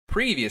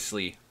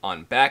Previously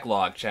on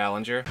Backlog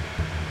Challenger.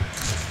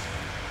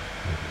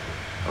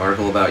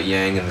 Article about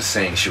Yang and the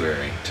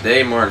Sanctuary.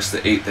 Today marks the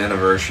 8th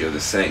anniversary of the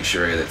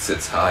sanctuary that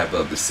sits high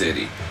above the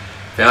city.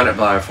 Founded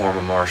by a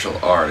former martial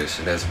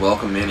artist, it has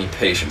welcomed many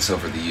patients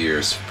over the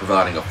years,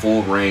 providing a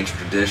full range of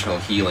traditional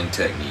healing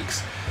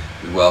techniques.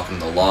 We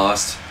welcome the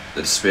lost,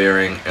 the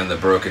despairing, and the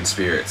broken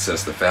spirits,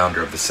 says the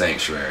founder of the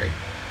sanctuary.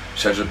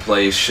 Such a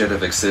place should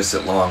have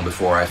existed long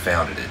before I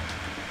founded it.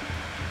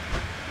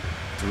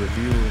 To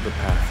reveal the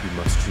path you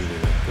must truly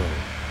let go.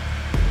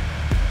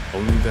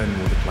 Only then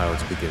will the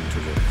clouds begin to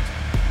lift.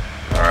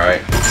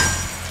 Alright.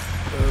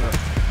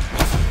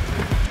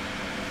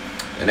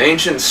 An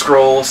ancient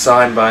scroll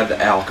signed by the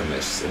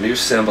alchemists. A new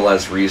symbol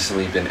has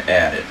recently been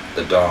added,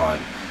 the Dawn.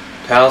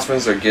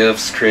 Talismans are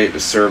gifts created to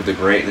serve the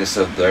greatness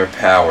of their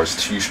powers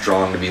too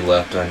strong to be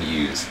left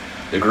unused.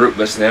 The group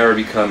must never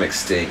become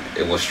extinct.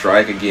 It will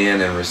strike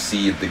again and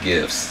receive the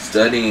gifts.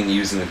 Studying and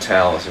using the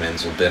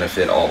talismans will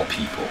benefit all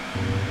people.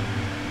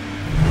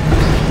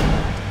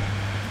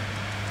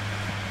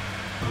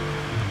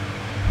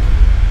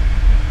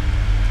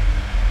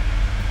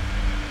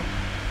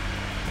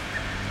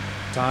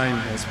 Time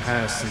has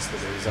passed since the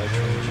days I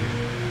trained you.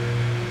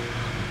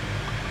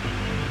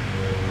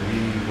 We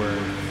were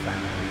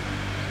family.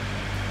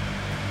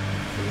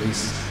 At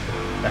least,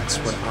 that's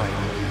what I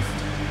believed.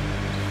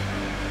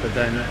 But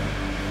then,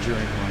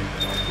 during my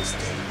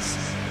darkest days,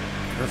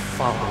 your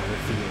father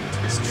revealed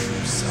his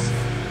true self.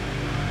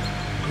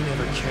 He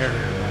never cared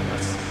about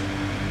us.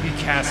 He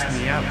cast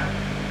me out.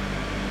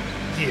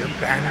 He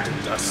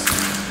abandoned us.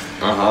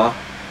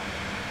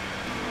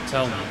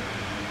 Tell me,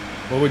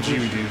 what would you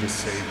do to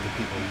save the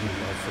people you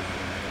love from one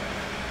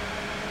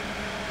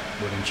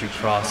another? Wouldn't you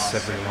cross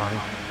every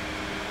line?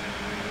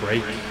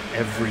 Break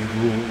every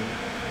rule?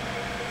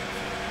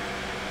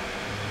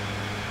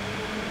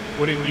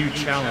 Wouldn't you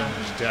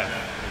challenge death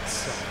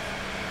itself?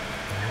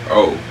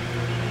 Oh.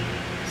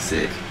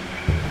 Sick.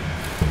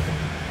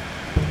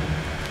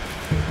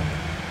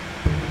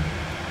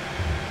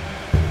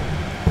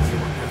 If you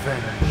want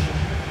revenge,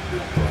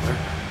 brother.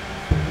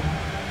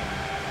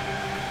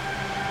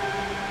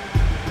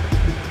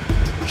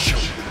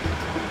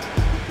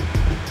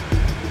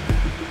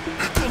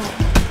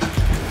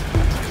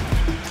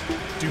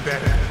 Do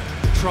better.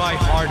 Try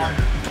harder.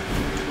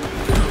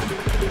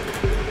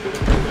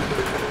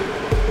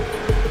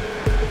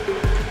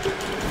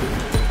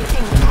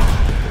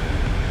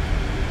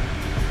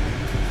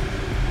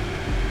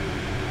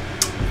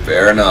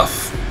 Fair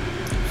enough.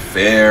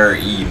 Fair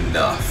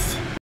enough.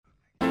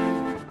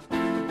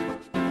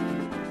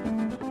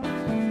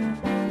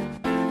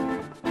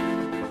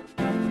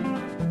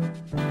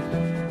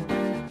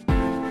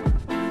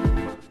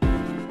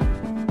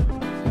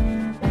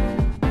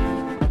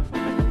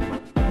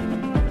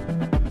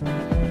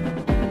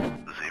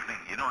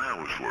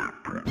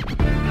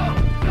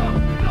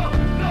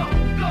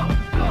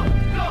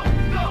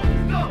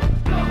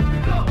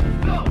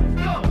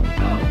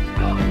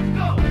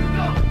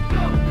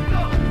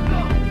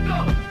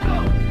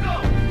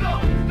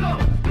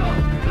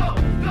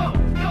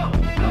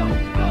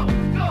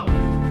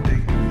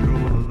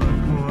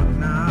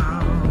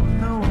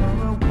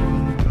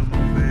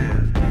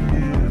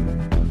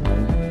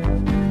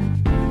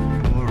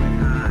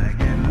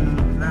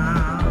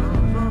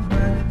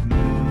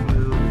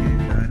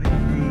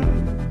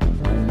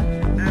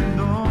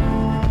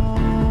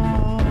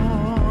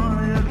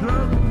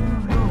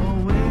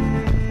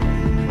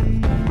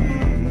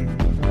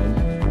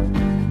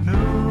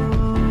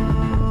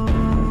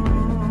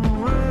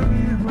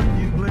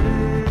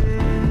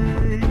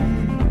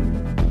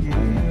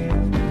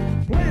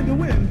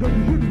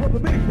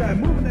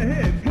 Moving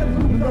ahead, cutting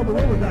moving over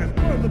overtime,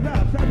 throwing the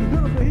top, time to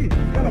fill up the heat.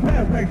 Got a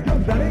pass back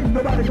jump shot, ain't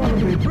nobody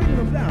gonna be bringing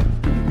them down.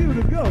 Two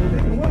to go,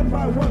 taking one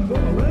by one,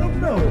 gonna let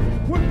them know.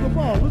 Work the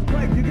ball, looks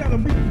like you got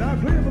them beat. Now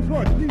clear the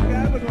court, these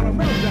guys are gonna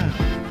melt down.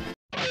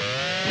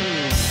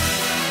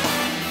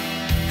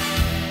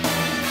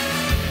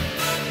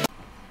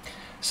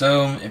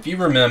 So, if you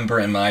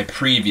remember in my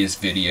previous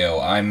video,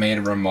 I made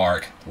a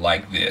remark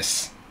like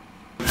this.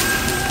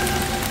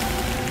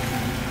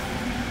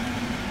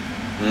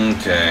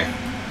 Okay.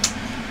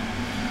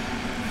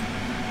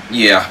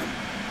 Yeah,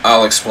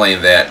 I'll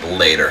explain that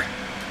later.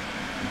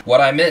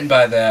 What I meant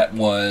by that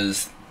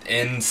was,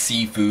 in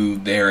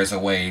Sifu, there is a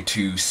way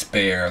to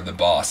spare the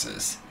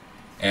bosses.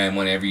 And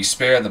whenever you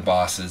spare the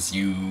bosses,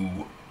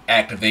 you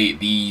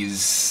activate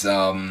these,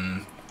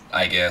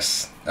 I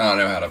guess, I don't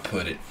know how to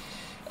put it.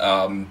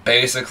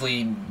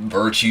 Basically,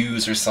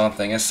 virtues or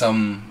something. It's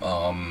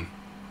some,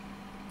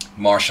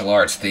 martial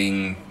arts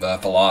thing,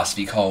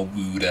 philosophy called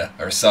Wude,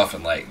 or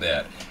something like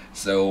that.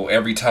 So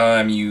every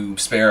time you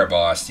spare a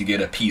boss, you get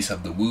a piece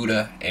of the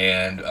Wude,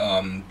 and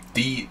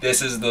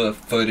this is the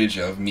footage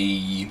of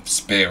me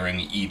sparing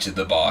each of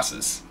the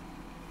bosses.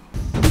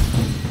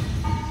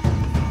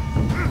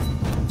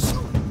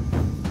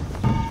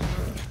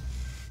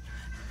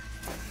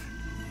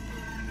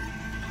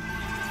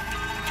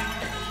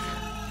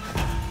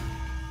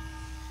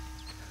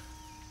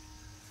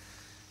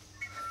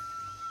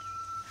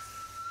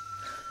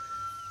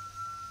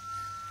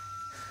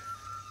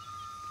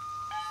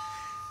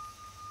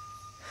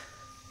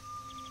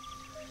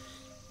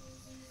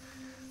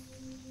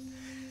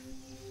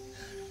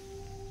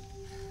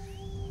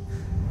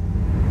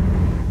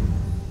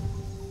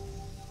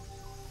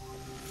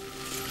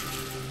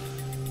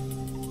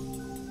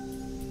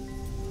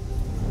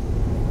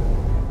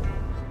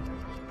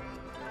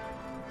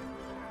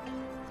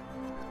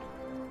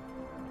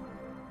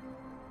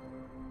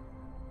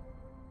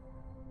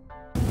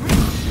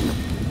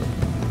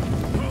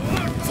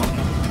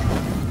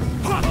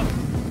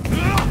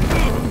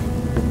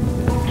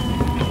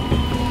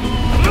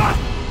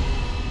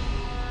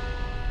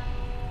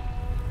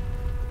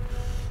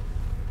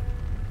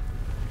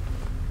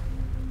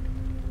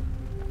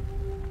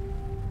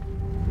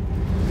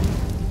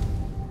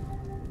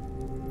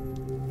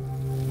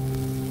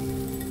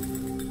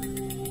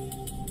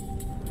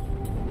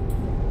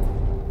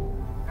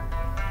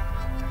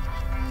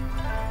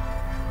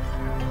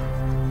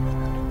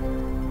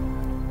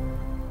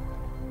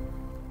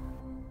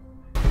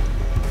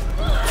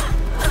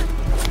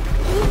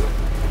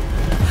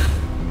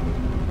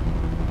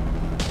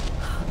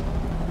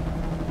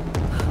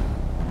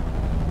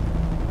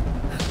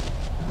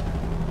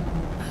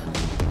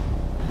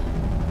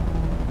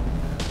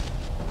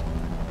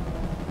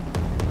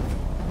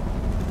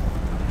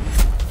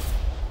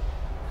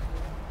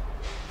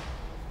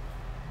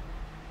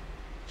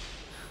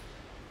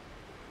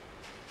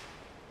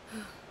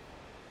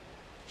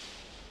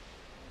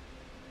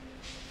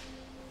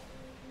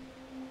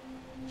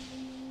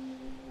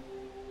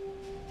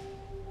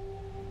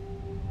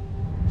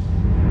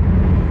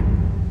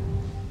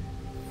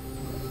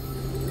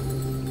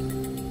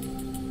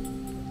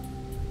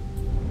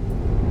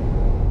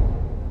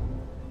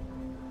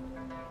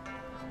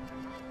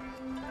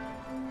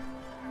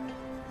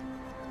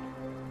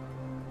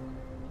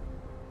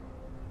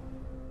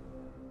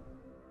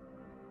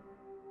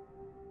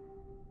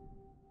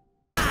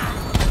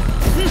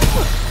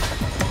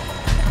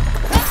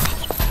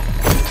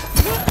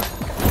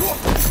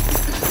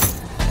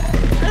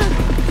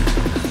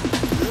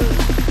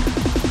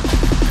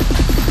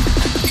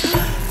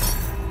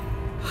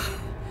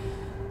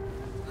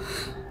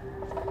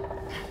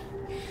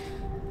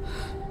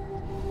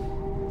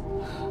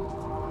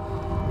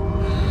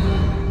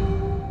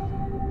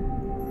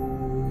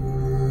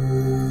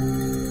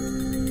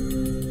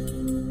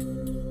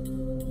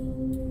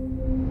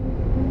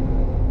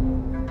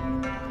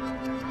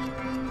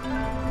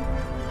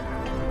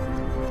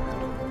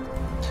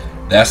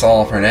 That's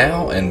all for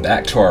now, and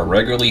back to our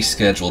regularly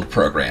scheduled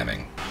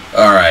programming.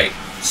 Alright,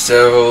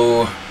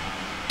 so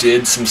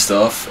did some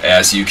stuff,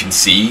 as you can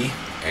see,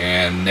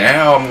 and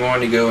now I'm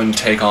going to go and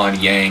take on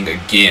Yang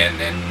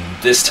again,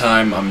 and this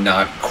time I'm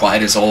not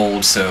quite as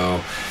old, so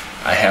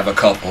I have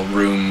some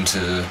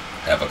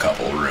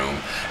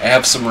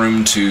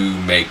room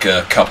to make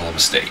a couple of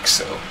mistakes.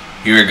 So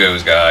here it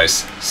goes,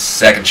 guys.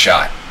 Second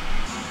shot.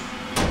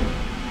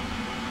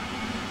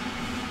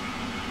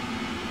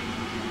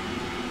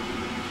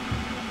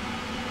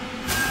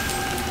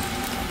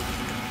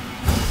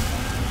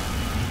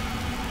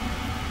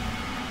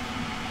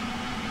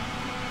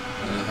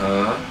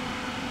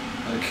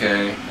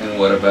 Okay, and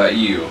what about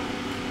you?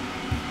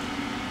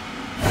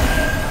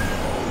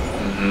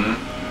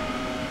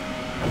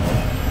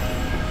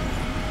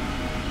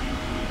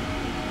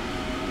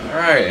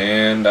 Alright,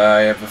 and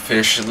I have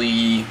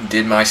officially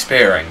did my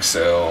sparing,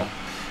 so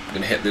I'm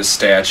gonna hit this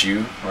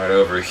statue right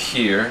over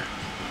here.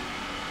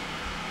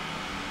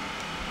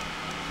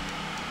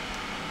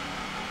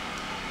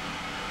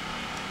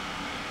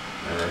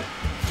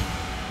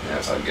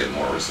 Yes, I'll get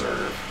more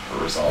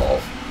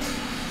resolve.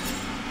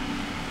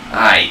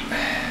 Alright.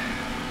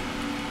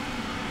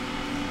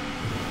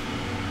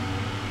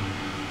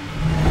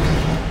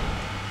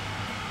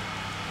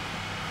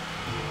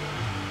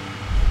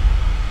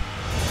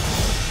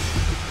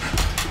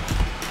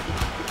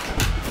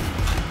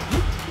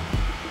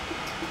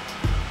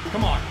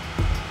 Come on.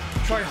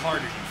 Try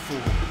harder, you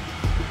fool.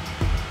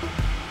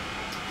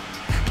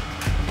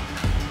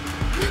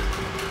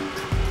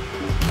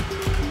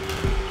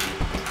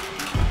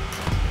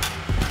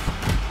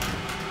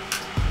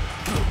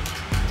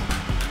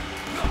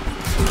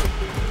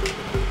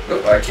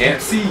 Oh, I can't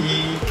see.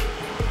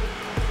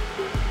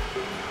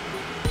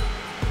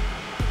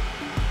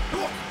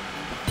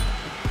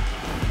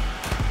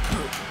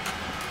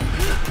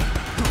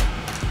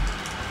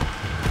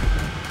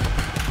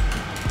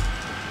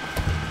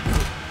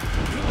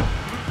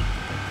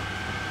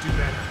 Do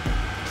better.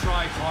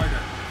 Try harder.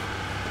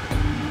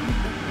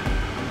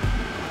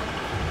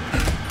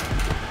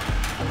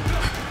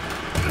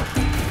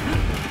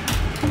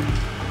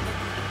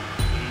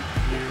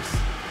 Years.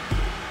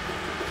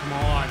 Come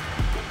on.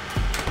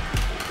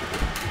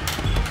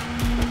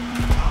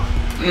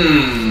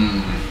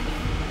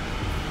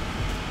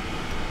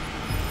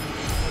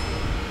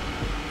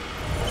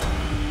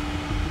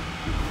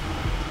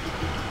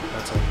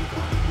 That's all you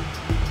got.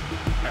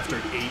 After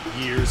 8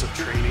 years of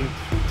training.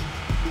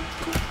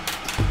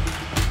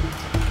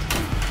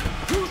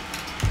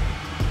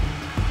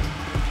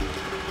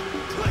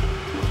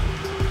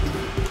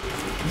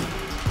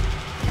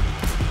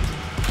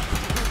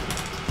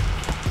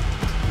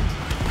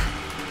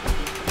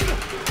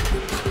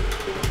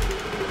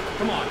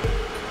 Come on.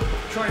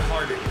 Try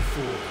harder, you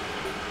fool.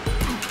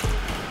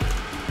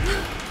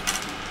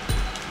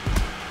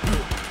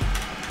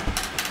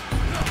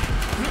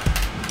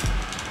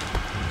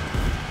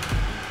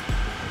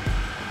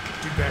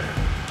 Do better.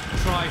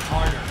 Try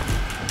harder.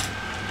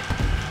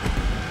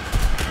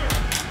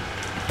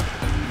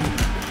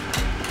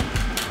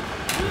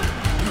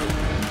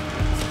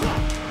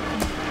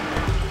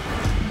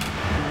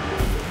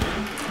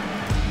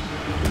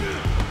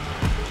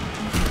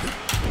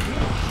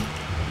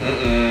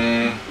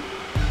 Mm-mm.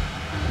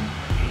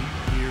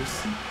 8 years.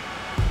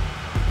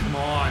 Come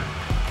on.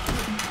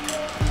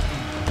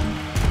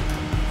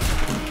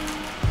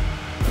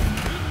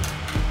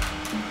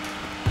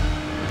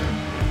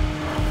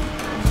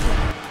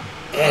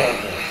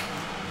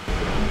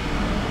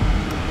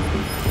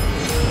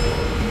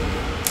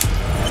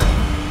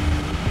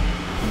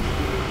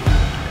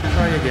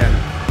 Try again.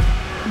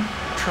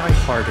 Try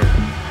harder.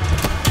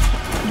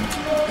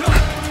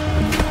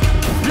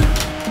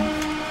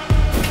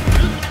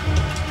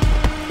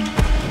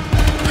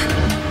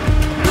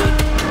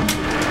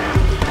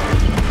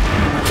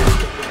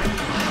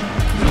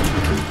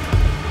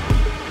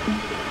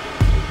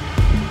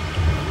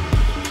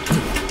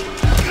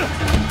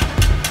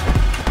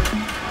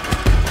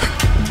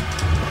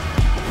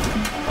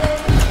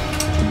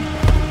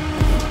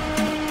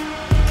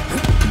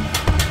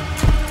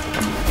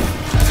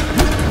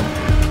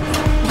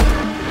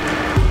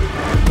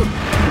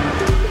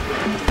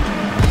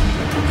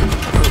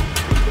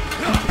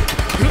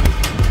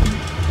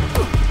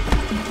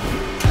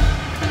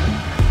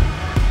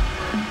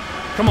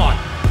 Come on.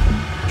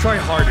 Try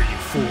harder, you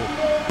fool.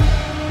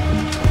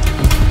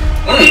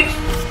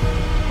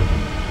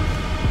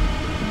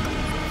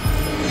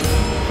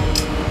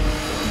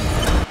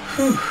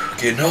 Whew,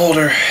 getting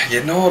older,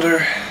 getting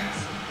older.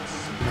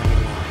 Many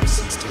lives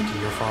since taking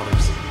your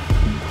father's.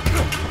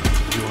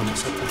 You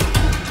almost hit that.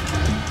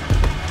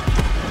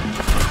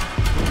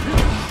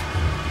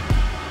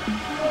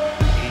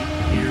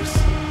 8 years.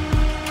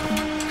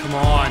 Come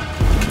on.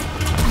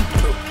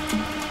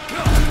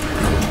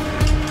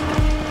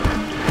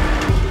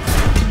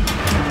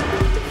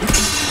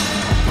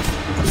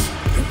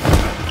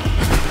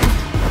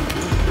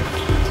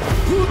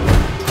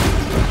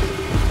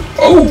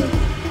 Oh!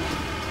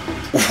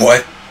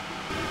 What?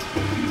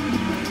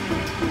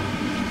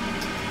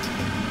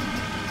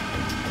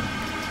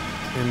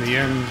 In the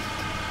end,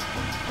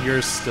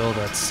 you're still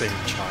that same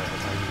child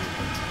I knew.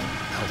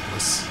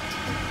 Helpless.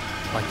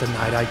 Like the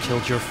night I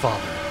killed your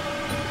father.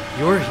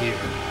 You're here,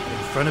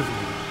 in front of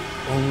me,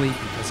 only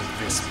because of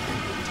this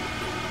pendant.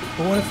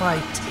 But what if I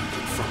take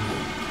it from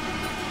you?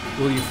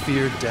 Will you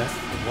fear death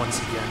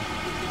once again?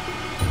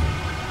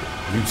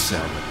 You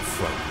sound like a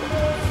front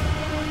runner.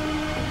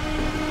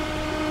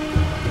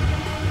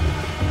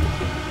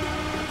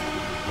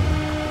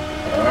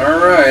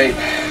 Alright.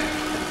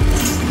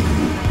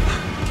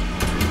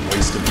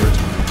 Waste of your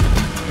time.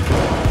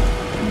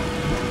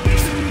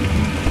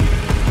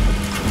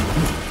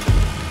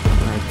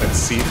 I bet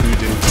Sifu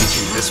didn't teach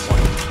you this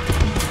one.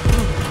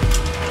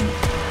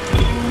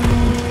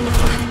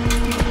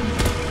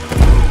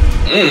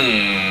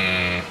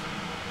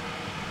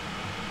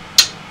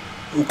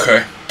 Okay.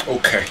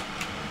 Okay.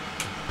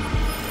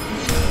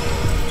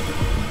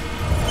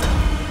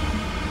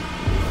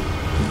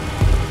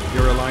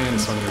 Your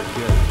reliance on your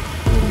gift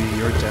will be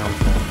your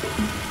downfall.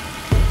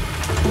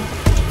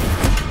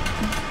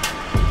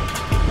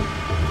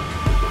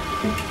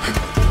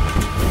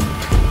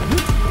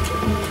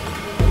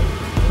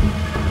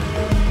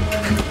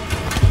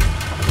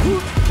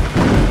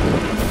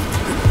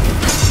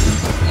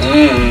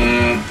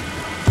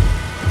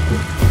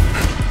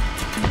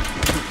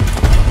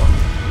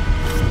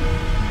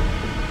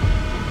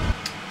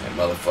 That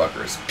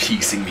motherfucker is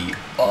piecing me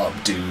up,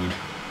 dude.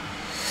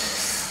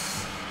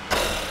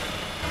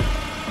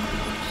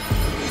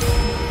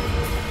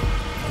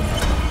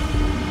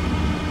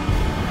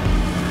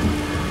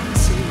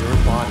 See your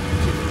body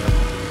giving up.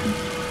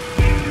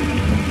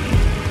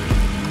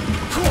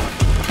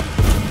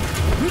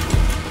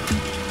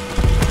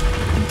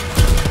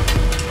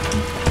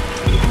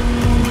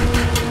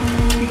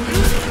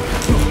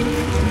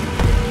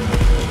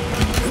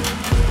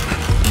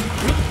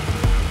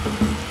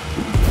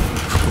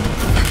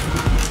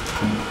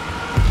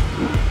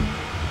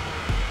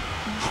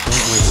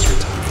 Don't waste your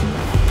time.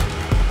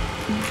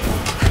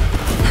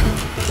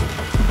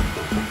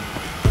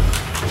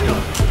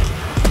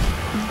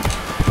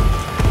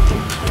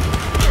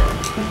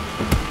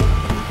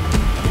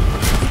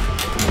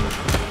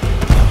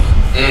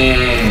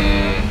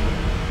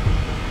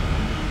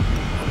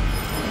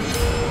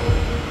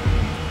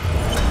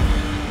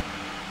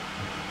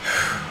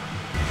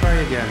 Try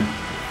again.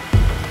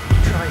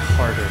 Try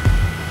harder.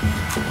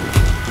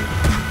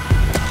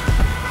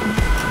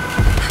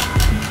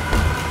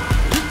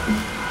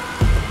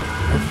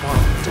 Your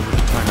father didn't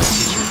have time to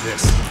teach you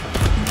this.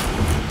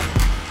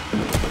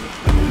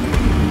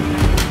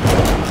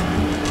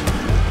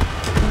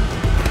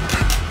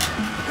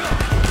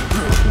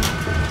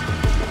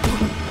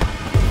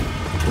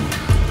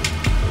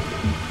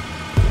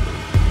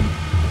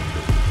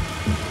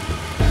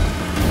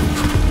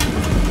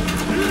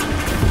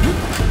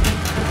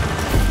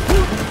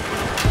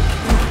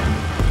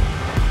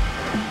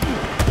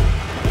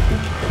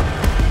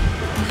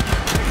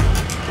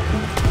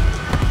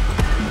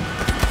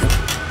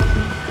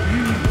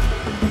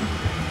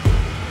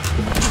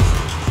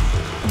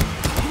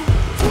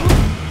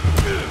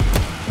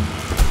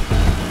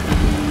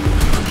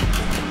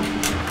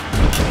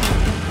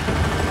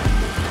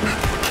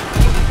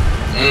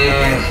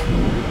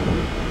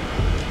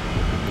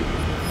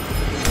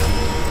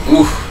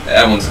 Oof,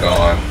 that one's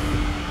gone.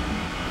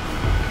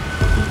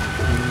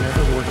 You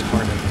never worked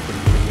hard enough for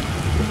me.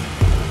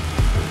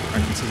 I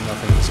can see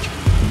nothing has changed.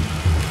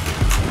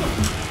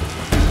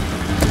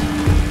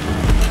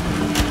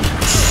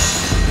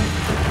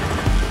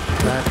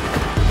 That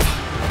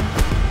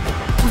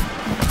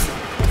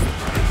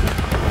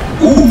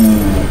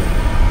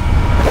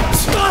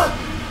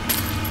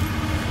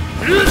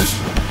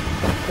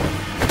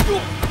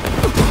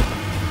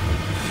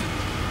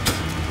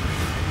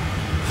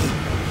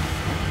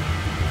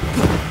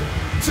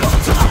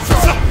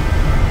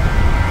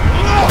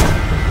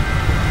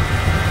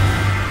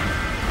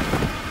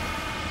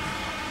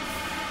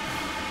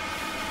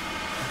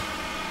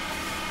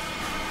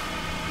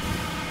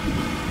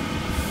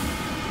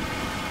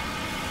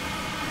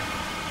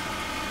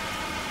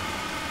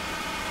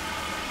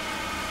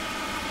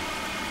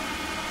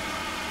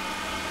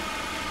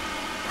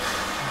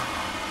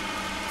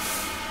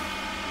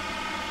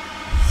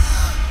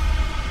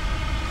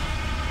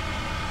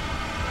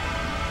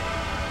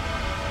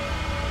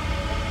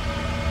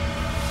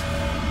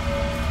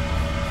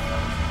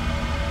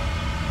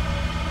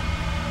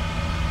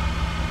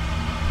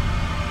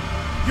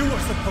You were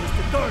supposed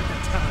to guard the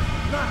town,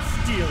 not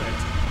steal it.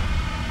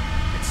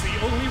 It's the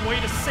only way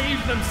to save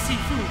them,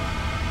 Sifu.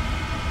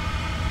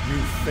 You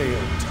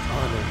failed to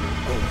honor your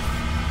oath.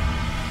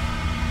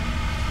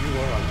 You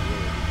are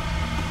unworthy.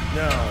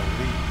 Now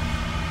leave.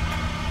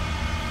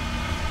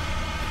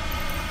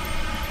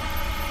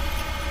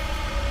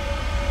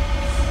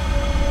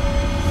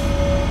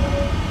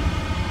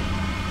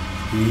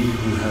 He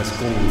who has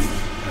oath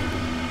and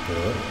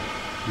birth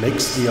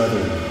makes the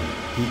other know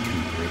he can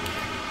break it.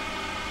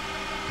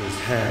 His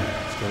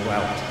hands go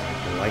out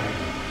like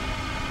lightning,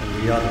 and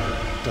the other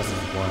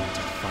doesn't want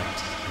to fight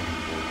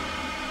anymore.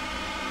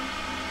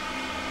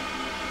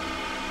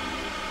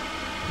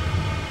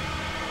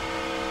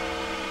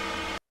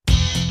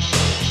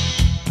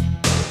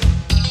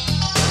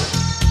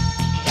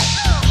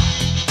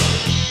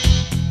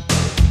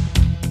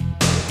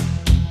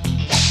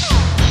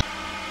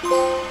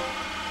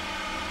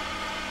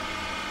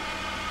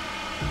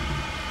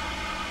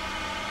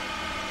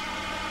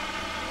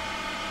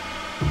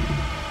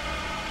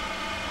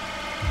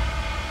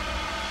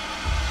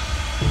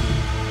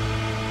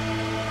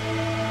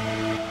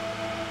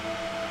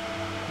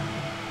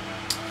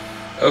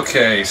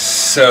 Okay,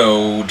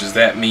 so does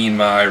that mean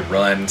my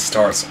run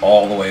starts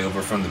all the way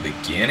over from the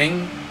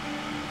beginning?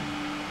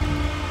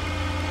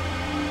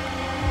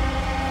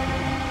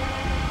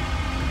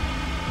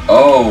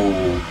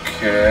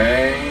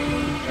 Okay.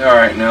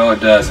 Alright, no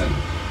it doesn't.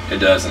 It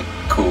doesn't.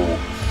 Cool.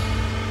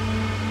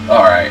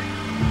 Alright.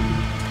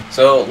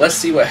 So let's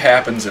see what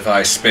happens if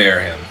I spare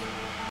him.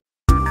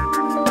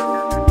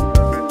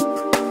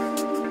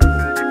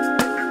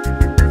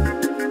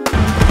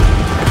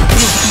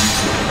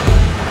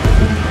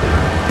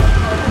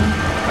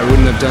 I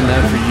wouldn't have done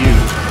that for you.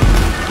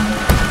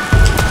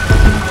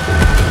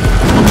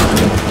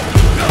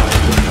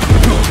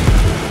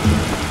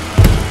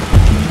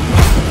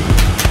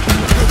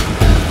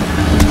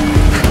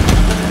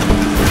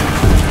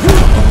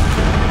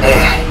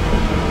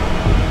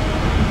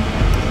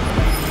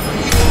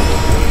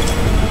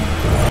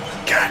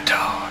 God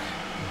dog.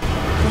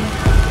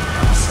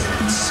 I've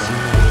said so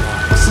many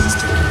lies since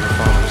taking your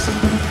father's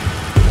away.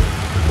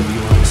 You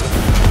always have.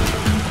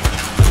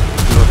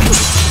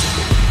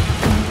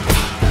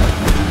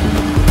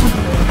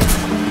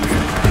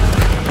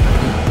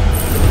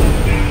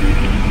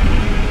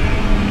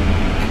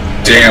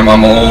 Damn,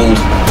 I'm old.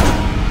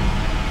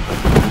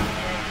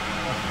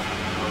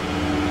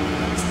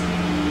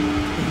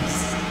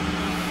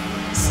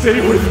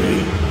 Stay with me.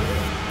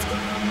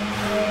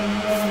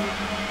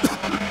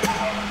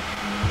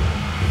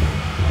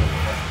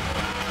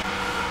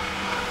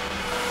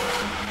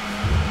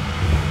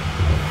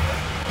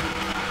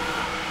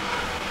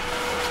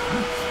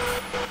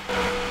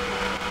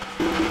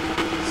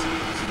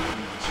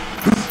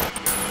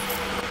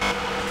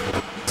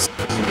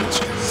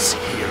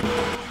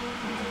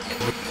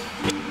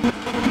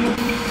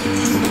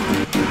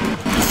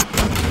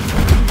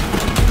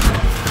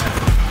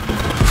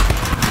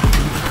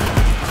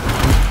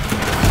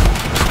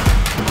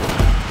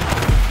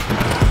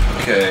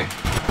 Okay.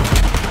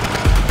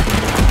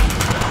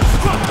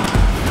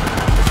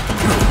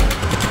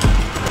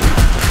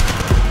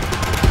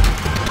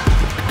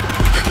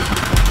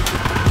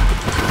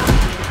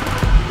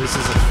 This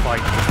is a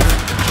fight.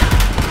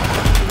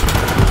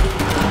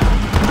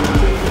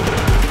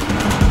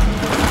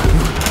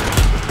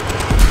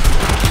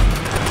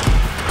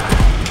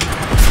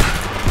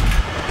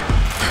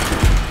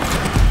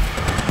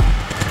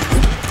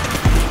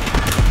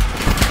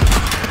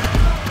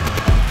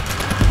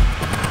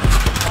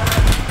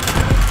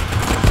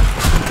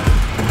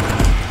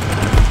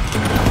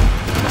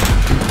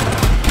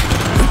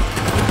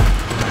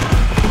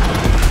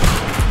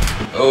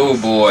 Oh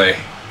boy.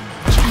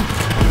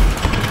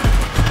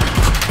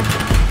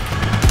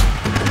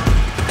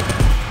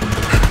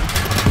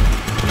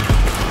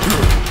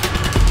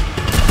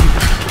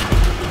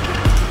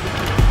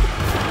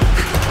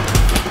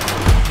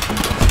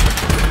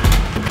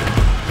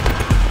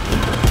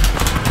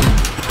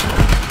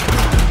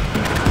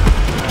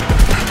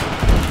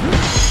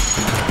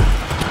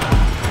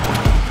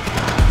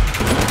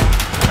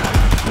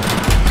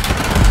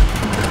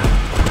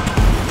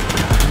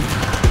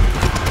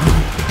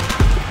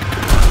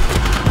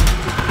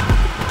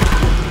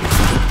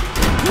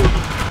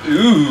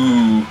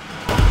 Ooh.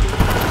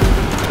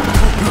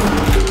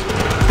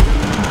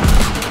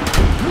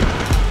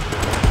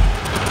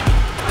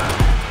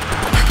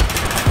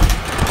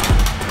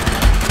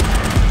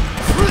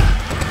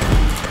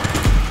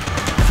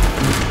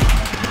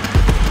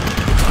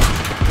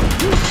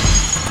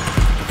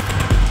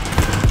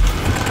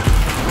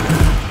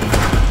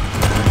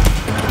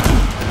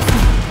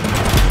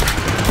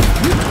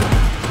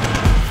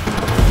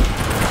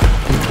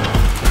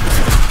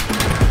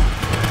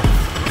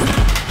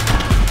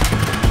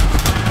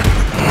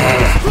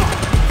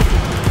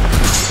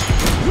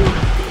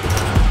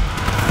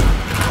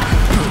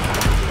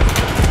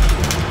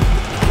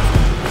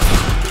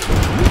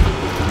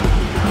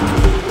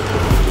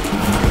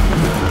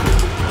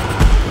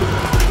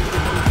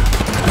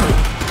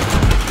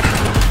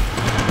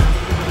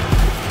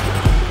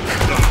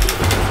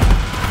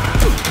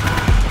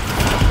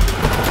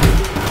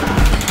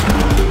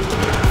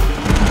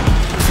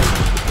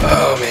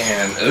 Oh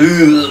man.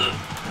 Ugh.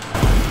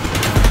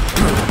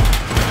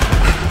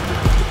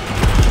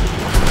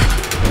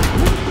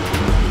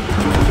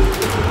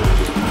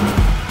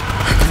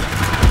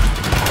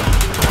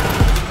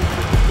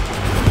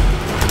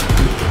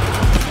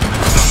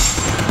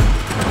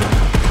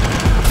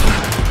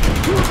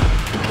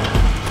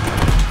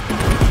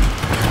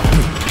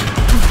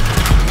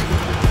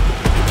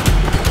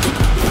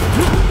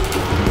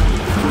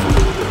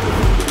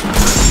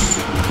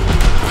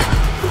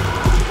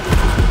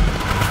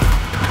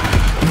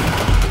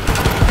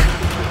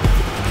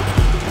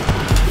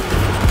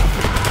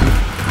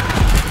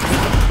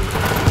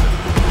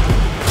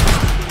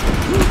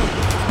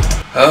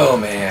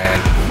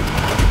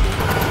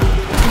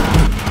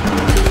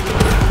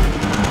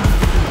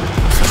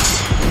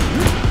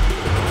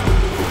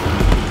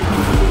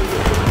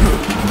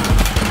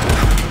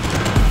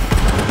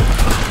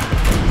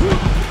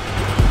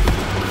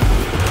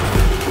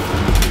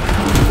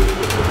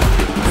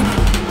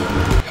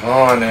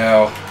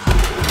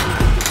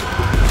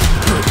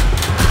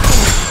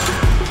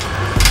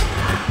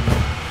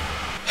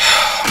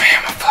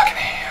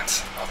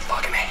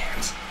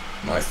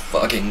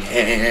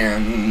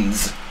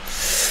 hands.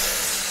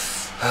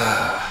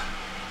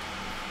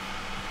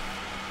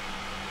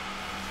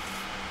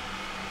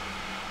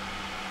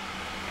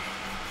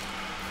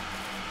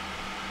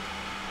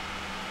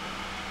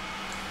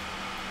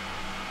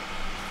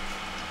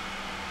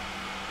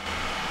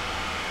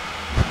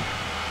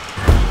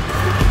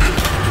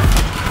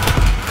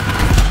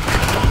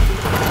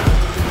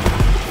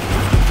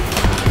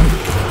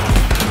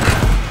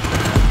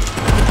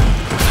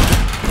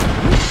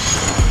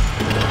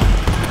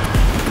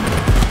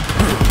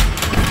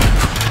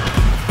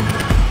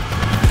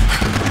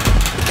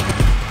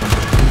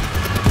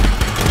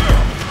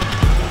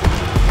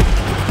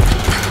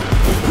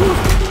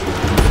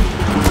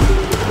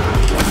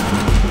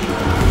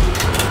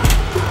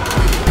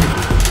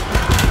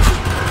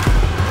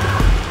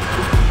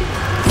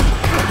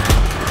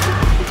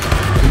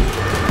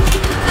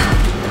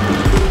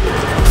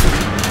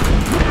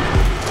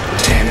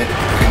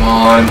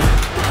 On.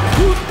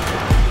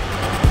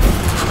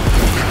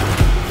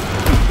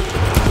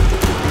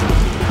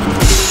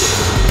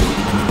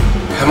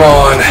 Come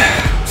on.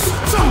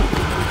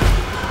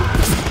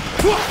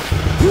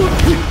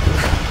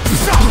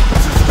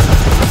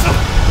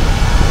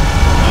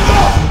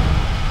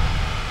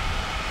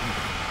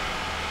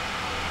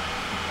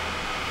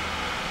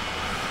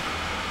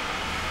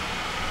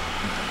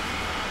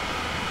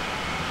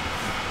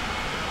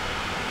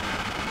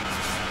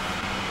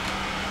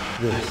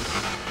 This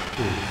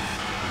is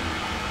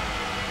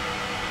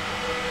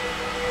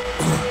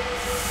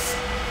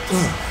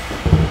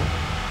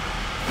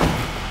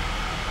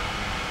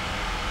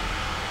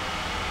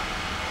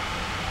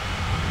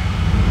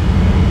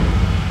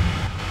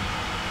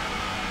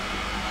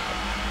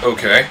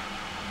Okay.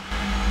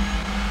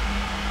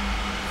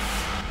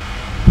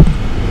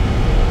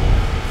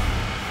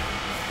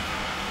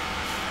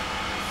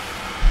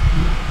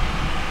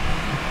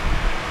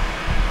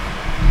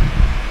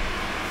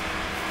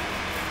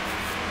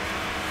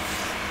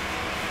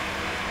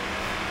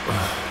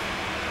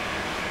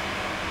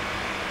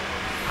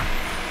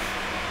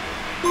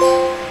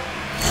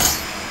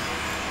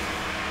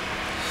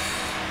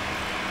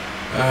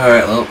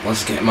 Alright, well,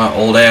 let's get my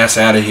old ass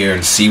out of here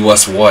and see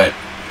what's what.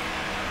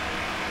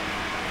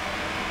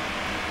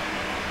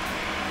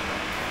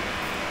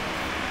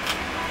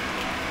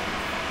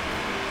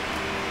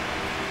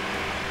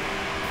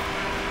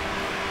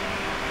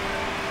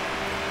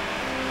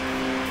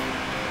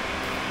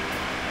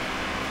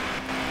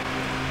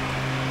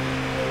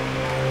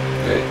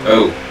 Okay,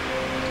 oh.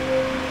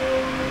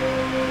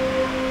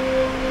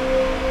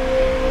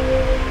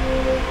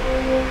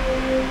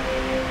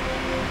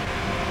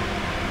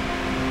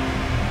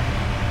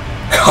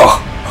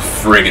 Oh, a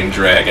friggin'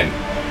 dragon.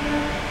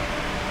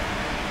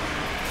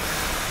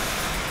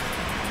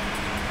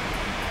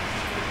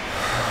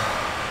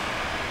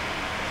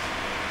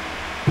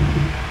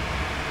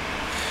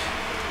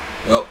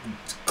 Oh,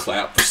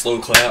 clap for slow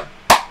clap.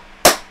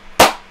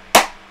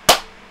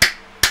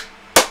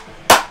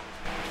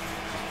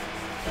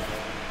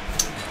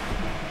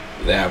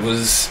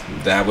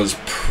 That was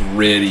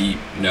pretty,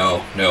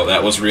 no,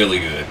 that was really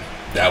good.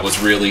 That was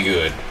really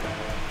good.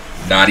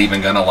 Not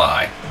even gonna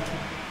lie.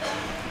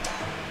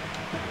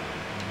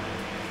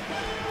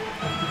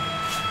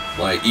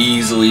 Like,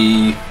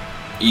 easily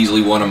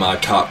one of my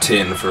top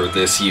 10 for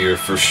this year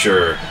for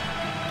sure.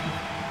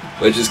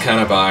 Which is kind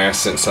of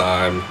biased since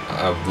I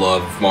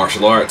love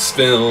martial arts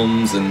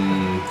films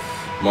and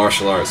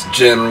martial arts in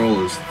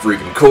general is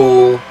freaking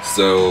cool.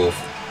 So,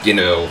 you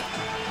know,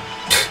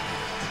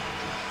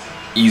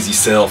 easy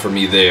sell for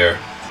me there.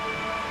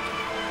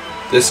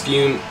 This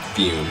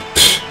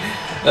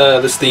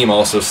this theme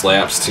also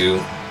slaps too.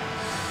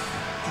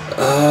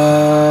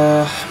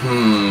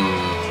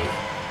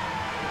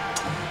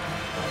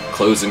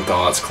 Closing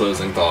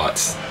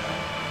thoughts.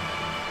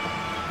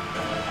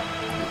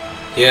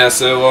 Yeah,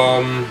 so,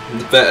 the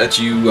fact that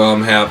you,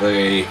 have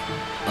a,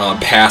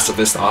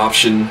 pacifist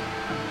option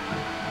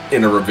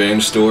in a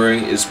revenge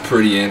story is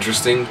pretty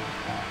interesting.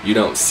 You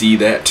don't see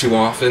that too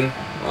often.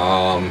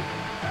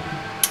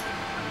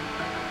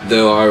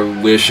 Though I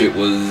wish it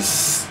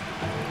was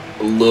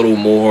a little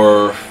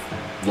more,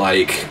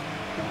 like,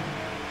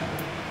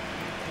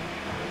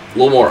 a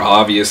little more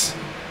obvious.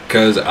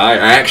 Because I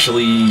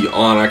actually,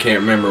 I can't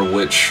remember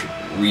which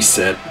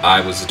reset I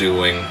was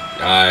doing.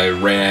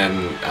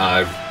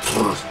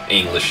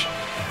 English.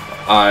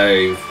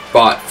 I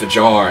fought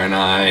Fajar and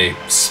I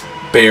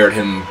spared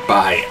him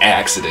by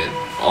accident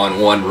on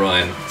one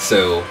run.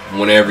 So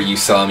whenever you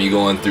saw me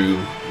going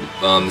through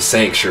the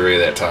sanctuary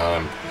that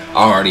time,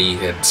 I already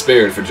had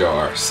spared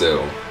Fajar.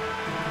 So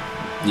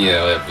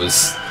yeah,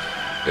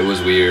 it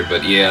was weird.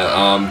 But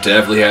yeah,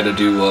 definitely had to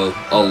do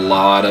a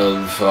lot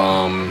of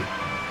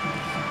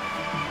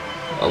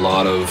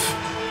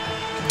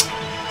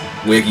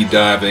wiki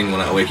diving, well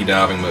not wiki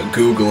diving, but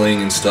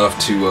Googling and stuff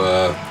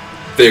to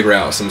figure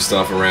out some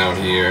stuff around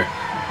here.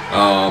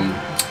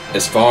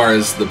 As far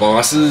as the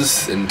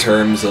bosses, in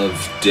terms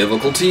of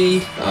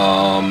difficulty,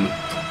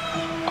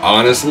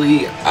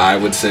 honestly, I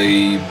would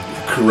say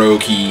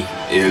Kuroki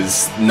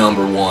is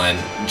 #1,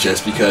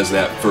 just because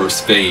that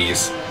first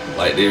phase,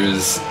 like,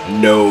 there's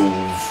no,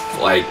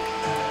 like,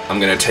 I'm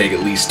gonna take at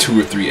least 2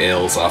 or 3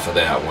 L's off of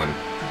that one.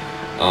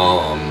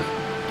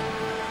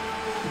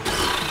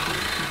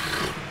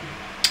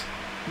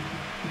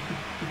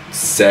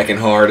 Second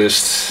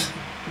hardest,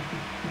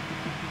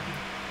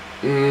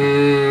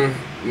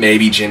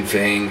 maybe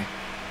Jinfeng,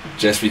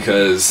 just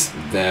because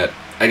that,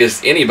 I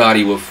guess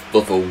anybody with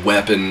a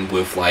weapon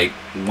with like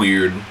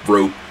weird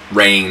rope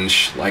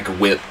range, like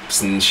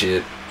whips and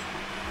shit,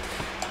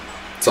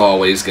 it's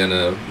always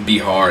gonna be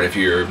hard if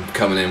you're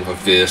coming in with a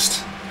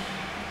fist.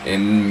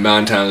 And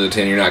 9 times out of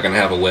 10, you're not gonna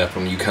have a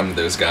weapon when you come to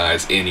those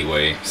guys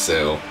anyway.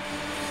 So,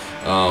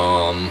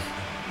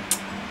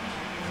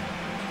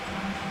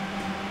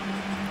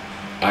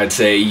 I'd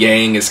say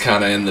Yang is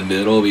kind of in the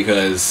middle,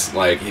 because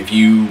like if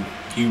you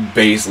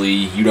basically,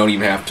 you don't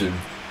even have to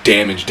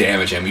damage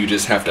him, you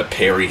just have to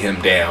parry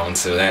him down,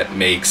 so that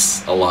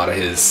makes a lot of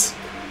his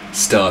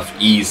stuff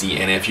easy.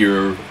 And if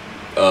you're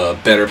a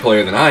better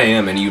player than I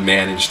am and you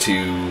manage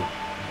to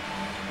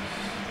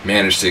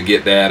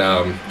get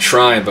that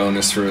shrine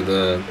bonus for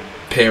the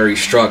parry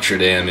structure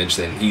damage,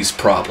 then he's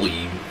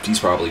probably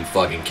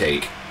fucking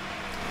cake.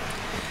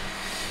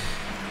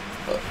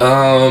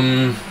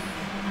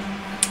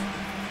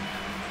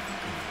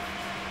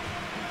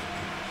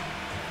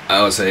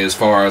 I would say as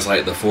far as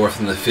like the 4th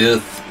and the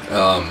 5th,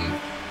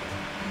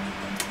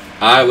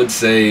 I would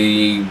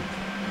say,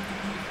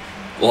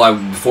 well,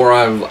 before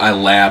I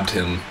labbed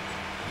him,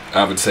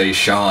 I would say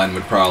Sean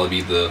would probably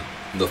be the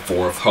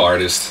 4th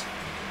hardest.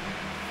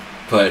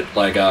 But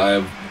like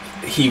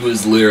he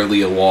was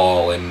literally a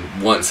wall,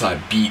 and once I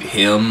beat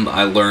him,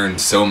 I learned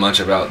so much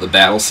about the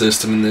battle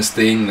system in this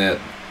thing that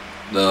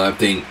I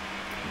think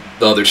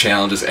the other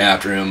challenges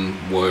after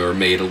him were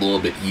made a little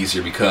bit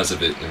easier because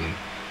of it. And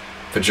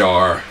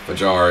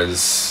Fajar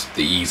is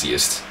the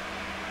easiest.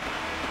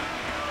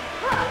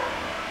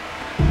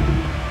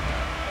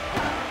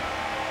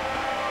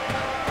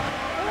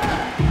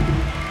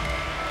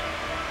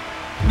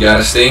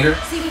 Got a stinger?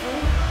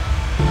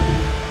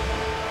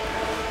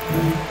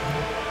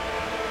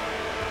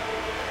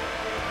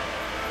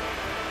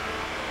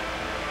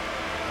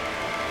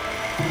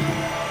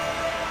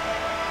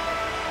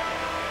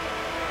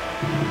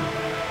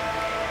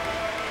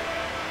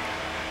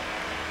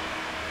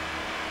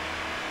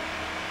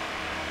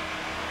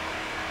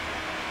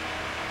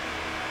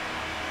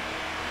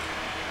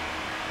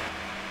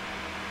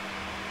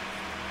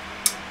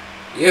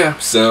 Yeah,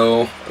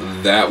 so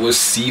that was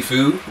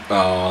Sifu.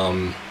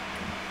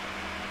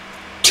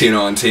 10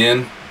 on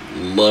 10.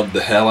 Loved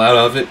the hell out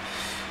of it.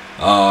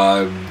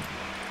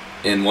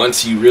 And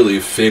once you really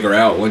figure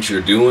out what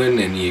you're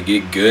doing and you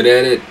get good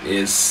at it,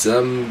 it's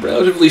some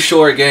relatively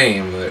short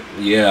game. But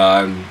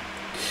yeah,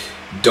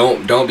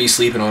 don't be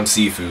sleeping on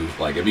Sifu.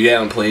 Like, if you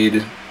haven't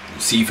played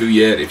Sifu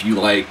yet, if you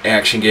like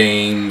action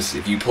games,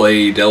 if you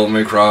play Devil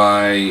May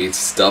Cry,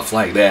 stuff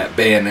like that,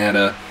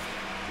 Bayonetta,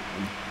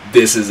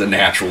 this is a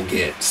natural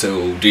get.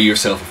 So do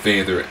yourself a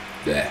favor.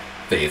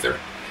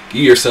 Do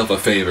yourself a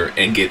favor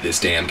and get this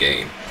damn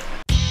game.